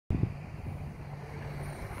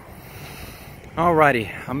Alrighty,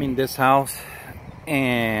 I'm in this house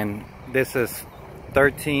and this is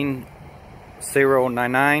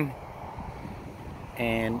 13099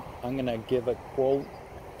 and I'm gonna give a quote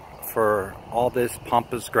for all this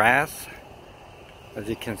pampas grass. As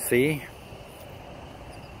you can see,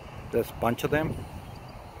 there's a bunch of them.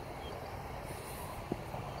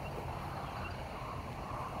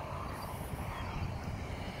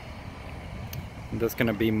 And there's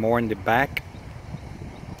gonna be more in the back,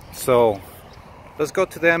 so let's go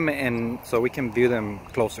to them and so we can view them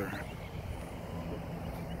closer.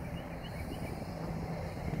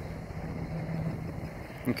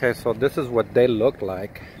 Okay, so this is what they look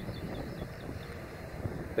like.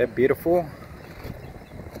 They're beautiful,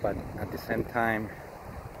 but at the same time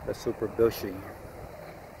they're super bushy.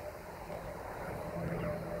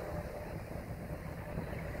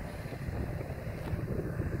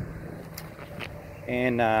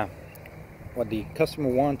 And what the customer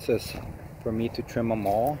wants is for me to trim them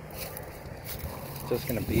all. It's just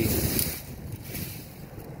gonna be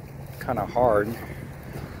kind of hard,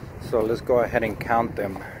 so let's go ahead and count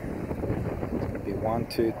them. It's gonna be 1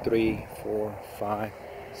 2 3 4 5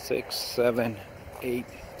 6 7 8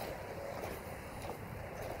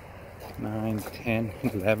 9 10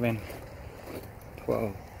 11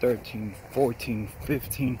 12 13 14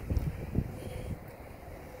 15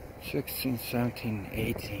 16 17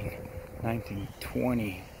 18 19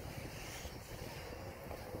 20.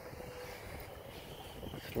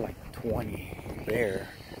 It's like 20 there,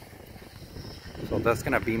 so that's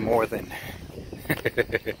gonna be more than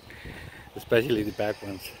especially the back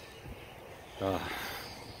ones.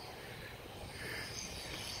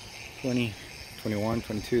 20, 21,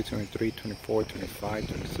 22, 23, 24, 25,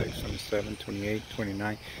 26, 27, 28,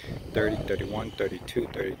 29, 30, 31, 32,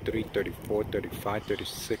 33, 34, 35,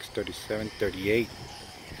 36, 37, 38.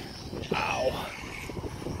 Wow,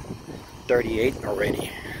 38 already.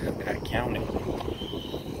 I counted.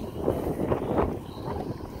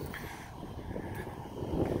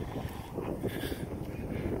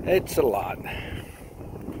 It's a lot.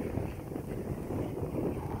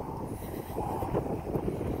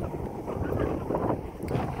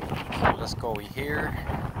 So let's go here.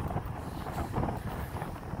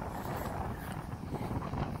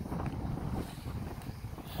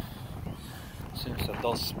 Seems that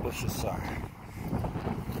those bushes are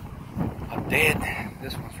dead.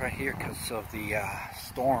 This one's right here because of the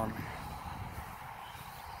storm.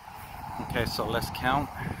 Okay, so let's count.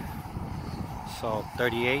 So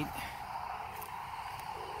 38,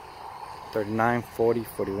 39, 40,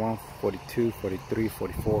 41, 42, 43,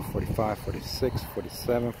 44, 45, 46,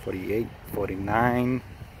 47, 48, 49,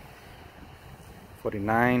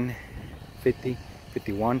 49, 50,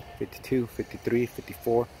 51, 52, 53,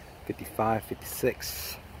 54, 55,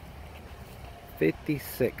 56,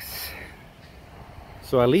 56.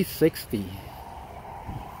 So at least 60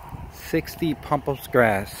 pampas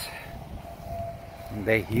grass, and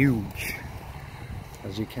they're huge,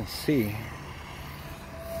 as you can see,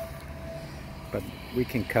 but we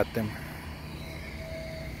can cut them.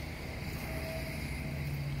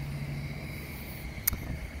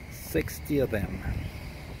 $60 of them.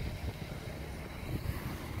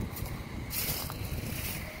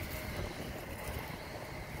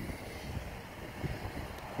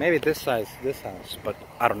 Maybe this size, this house, but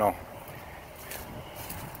I don't know.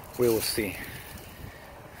 We will see.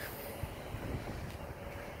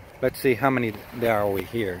 Let's see how many there are over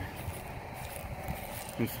here.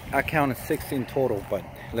 I counted 16 total, but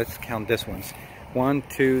let's count this ones. 1,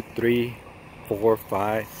 2, 3, 4,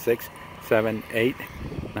 5, 6, 7, 8,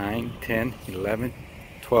 9, 10, 11,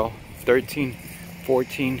 12, 13,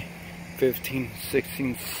 14, 15,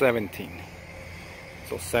 16, 17.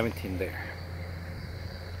 So 17 there.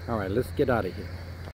 All right, let's get out of here.